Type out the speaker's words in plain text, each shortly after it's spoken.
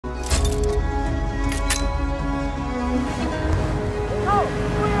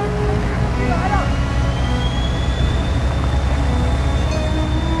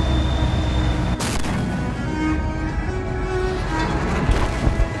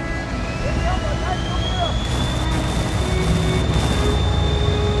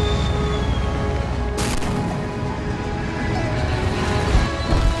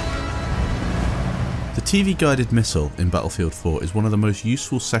TV guided missile in Battlefield 4 is one of the most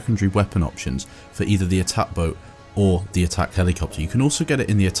useful secondary weapon options for either the attack boat or the attack helicopter. You can also get it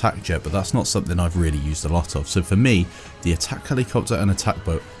in the attack jet, but that's not something I've really used a lot of. So for me, the attack helicopter and attack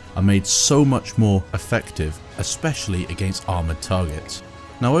boat are made so much more effective, especially against armoured targets.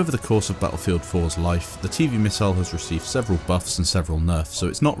 Now, over the course of Battlefield 4's life, the TV missile has received several buffs and several nerfs, so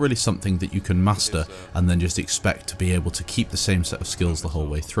it's not really something that you can master and then just expect to be able to keep the same set of skills the whole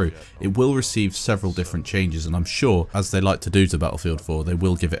way through. It will receive several different changes, and I'm sure, as they like to do to Battlefield 4, they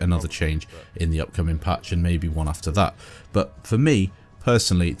will give it another change in the upcoming patch and maybe one after that. But for me,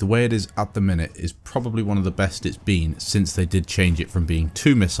 personally, the way it is at the minute is probably one of the best it's been since they did change it from being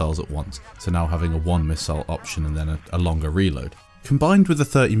 2 missiles at once to now having a 1 missile option and then a longer reload. Combined with a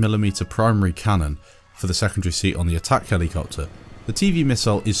 30mm primary cannon for the secondary seat on the attack helicopter, the TV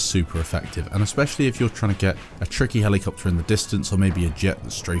missile is super effective, and especially if you're trying to get a tricky helicopter in the distance, or maybe a jet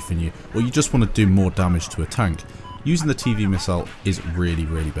that's strafing you, or you just want to do more damage to a tank, using the TV missile is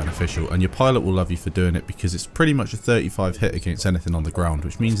really beneficial, and your pilot will love you for doing it because it's pretty much a 35 hit against anything on the ground,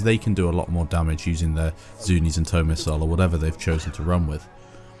 which means they can do a lot more damage using their Zunis and tow missile or whatever they've chosen to run with.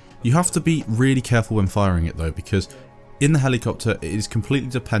 You have to be really careful when firing it though, because in the helicopter, it is completely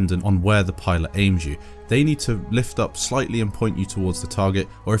dependent on where the pilot aims you. They need to lift up slightly and point you towards the target,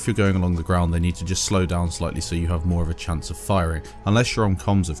 or if you're going along the ground, they need to just slow down slightly so you have more of a chance of firing. Unless you're on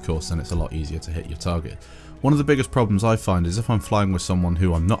comms, of course, then it's a lot easier to hit your target. One of the biggest problems I find is if I'm flying with someone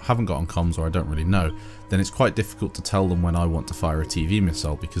who haven't got on comms or I don't really know, then it's quite difficult to tell them when I want to fire a TV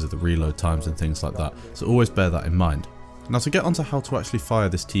missile because of the reload times and things like that, so always bear that in mind. Now, to get onto how to actually fire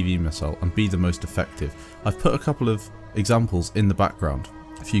this TV missile and be the most effective, I've put a couple of examples in the background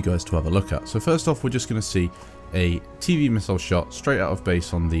for you guys to have a look at. So first off, we're just going to see a TV missile shot straight out of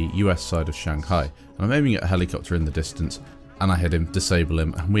base on the US side of Shanghai, and I'm aiming at a helicopter in the distance, and I hit him, disable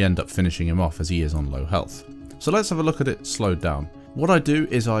him, and we end up finishing him off as he is on low health. So let's have a look at it slowed down. What I do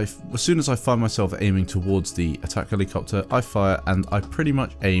is as soon as I find myself aiming towards the attack helicopter, I fire, and I pretty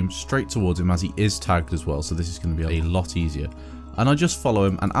much aim straight towards him as he is tagged as well, so this is going to be a lot easier. And I just follow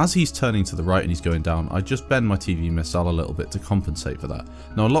him, and as he's turning to the right and he's going down, I just bend my TV missile a little bit to compensate for that.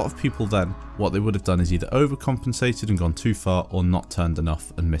 Now, a lot of people then, what they would have done is either overcompensated and gone too far, or not turned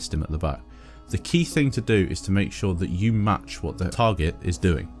enough and missed him at the back. The key thing to do is to make sure that you match what the target is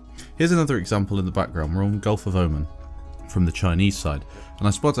doing. Here's another example in the background. We're on Gulf of Oman from the Chinese side, and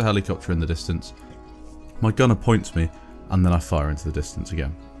I spot a helicopter in the distance. My gunner points me, and then I fire into the distance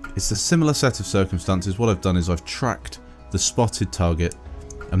again. It's a similar set of circumstances. What I've done is I've tracked the spotted target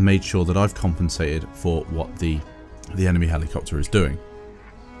and made sure that I've compensated for what the enemy helicopter is doing.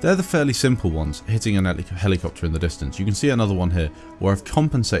 They're the fairly simple ones, hitting a helicopter in the distance. You can see another one here where I've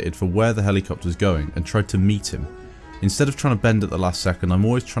compensated for where the helicopter is going and tried to meet him. Instead of trying to bend at the last second, I'm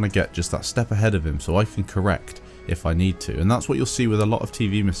always trying to get just that step ahead of him so I can correct if I need to. And that's what you'll see with a lot of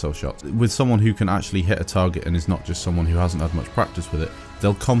TV missile shots. With someone who can actually hit a target and is not just someone who hasn't had much practice with it,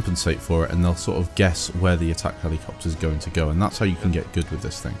 they'll compensate for it and they'll sort of guess where the attack helicopter is going to go, and that's how you can get good with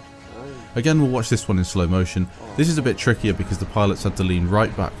this thing. Again, we'll watch this one in slow motion. This is a bit trickier because the pilots had to lean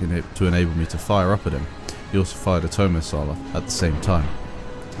right back in it to enable me to fire up at him. He also fired a tow missile at the same time.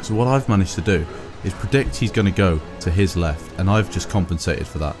 So what I've managed to do is predict he's going to go to his left, and I've just compensated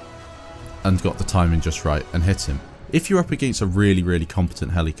for that and got the timing just right and hit him. If you're up against a really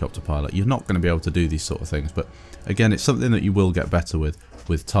competent helicopter pilot, you're not going to be able to do these sort of things, but again, it's something that you will get better with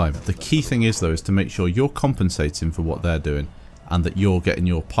time. The key thing is though, is to make sure you're compensating for what they're doing and that you're getting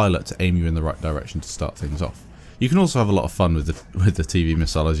your pilot to aim you in the right direction to start things off. You can also have a lot of fun with the TV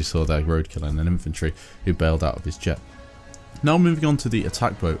missile, as you saw there, roadkill and an infantry who bailed out of his jet. Now moving on to the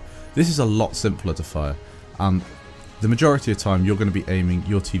attack boat, this is a lot simpler to fire, and the majority of the time you're going to be aiming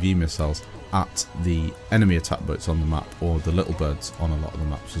your TV missiles at the enemy attack boats on the map, or the little birds on a lot of the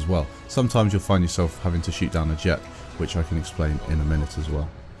maps as well. Sometimes you'll find yourself having to shoot down a jet, which I can explain in a minute as well.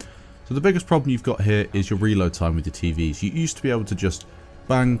 So the biggest problem you've got here is your reload time with your TVs. You used to be able to just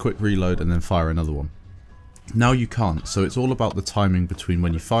bang, quick reload and then fire another one. Now you can't, so it's all about the timing between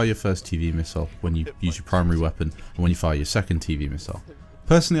when you fire your first TV missile, when you use your primary weapon, and when you fire your second TV missile.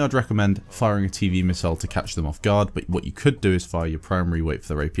 Personally, I'd recommend firing a TV missile to catch them off guard, but what you could do is fire your primary, wait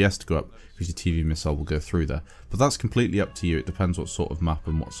for their APS to go up, because your TV missile will go through there. But that's completely up to you. It depends what sort of map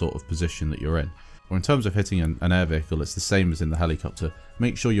and what sort of position that you're in. Or in terms of hitting an air vehicle, it's the same as in the helicopter.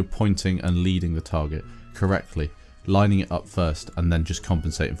 Make sure you're pointing and leading the target correctly, lining it up first, and then just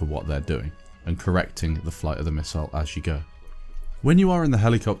compensating for what they're doing, and correcting the flight of the missile as you go. When you are in the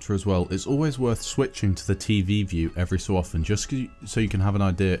helicopter as well, it's always worth switching to the TV view every so often, just so you can have an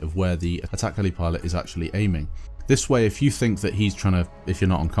idea of where the attack heli pilot is actually aiming. This way, if you think that he's trying to, if you're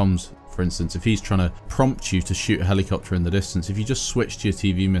not on comms, for instance, if he's trying to prompt you to shoot a helicopter in the distance, if you just switch to your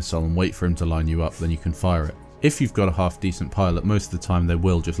TV missile and wait for him to line you up, then you can fire it. If you've got a half decent pilot, most of the time they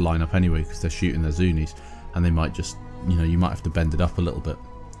will just line up anyway because they're shooting their Zunis, and they might just, you know, you might have to bend it up a little bit.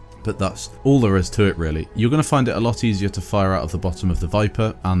 But that's all there is to it, really. You're going to find it a lot easier to fire out of the bottom of the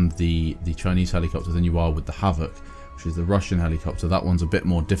Viper and the Chinese helicopter than you are with the Havoc, which is the Russian helicopter. That one's a bit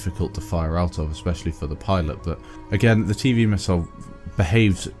more difficult to fire out of, especially for the pilot. But again, the TV missile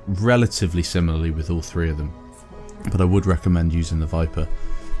behaves relatively similarly with all three of them. But I would recommend using the Viper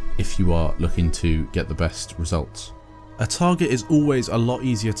if you are looking to get the best results. A target is always a lot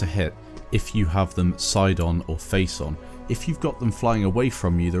easier to hit if you have them side on or face on. If you've got them flying away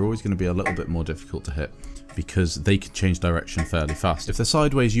from you, they're always going to be a little bit more difficult to hit because they can change direction fairly fast. If they're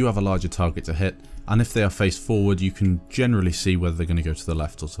sideways, you have a larger target to hit, and if they are face forward, you can generally see whether they're going to go to the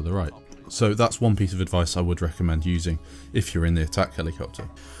left or to the right. So that's one piece of advice I would recommend using if you're in the attack helicopter.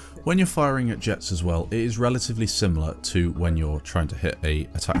 When you're firing at jets as well, it is relatively similar to when you're trying to hit a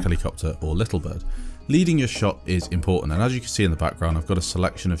attack helicopter or little bird. Leading your shot is important, and as you can see in the background, I've got a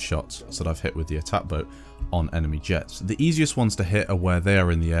selection of shots that I've hit with the attack boat on enemy jets. The easiest ones to hit are where they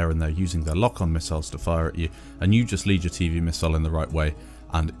are in the air and they're using their lock-on missiles to fire at you, and you just lead your TV missile in the right way.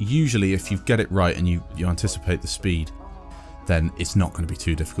 And usually if you get it right and you anticipate the speed, then it's not going to be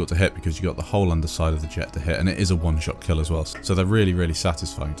too difficult to hit because you've got the whole underside of the jet to hit, and it is a one-shot kill as well, so they're really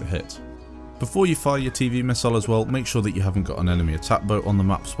satisfying to hit. Before you fire your TV missile as well, make sure that you haven't got an enemy attack boat on the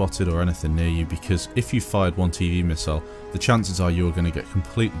map spotted or anything near you, because if you fired one TV missile, the chances are you're going to get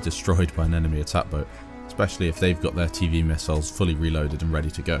completely destroyed by an enemy attack boat, especially if they've got their TV missiles fully reloaded and ready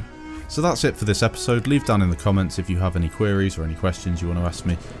to go. So that's it for this episode. Leave down in the comments if you have any queries or any questions you want to ask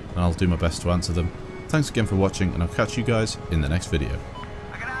me, and I'll do my best to answer them. Thanks again for watching, and I'll catch you guys in the next video.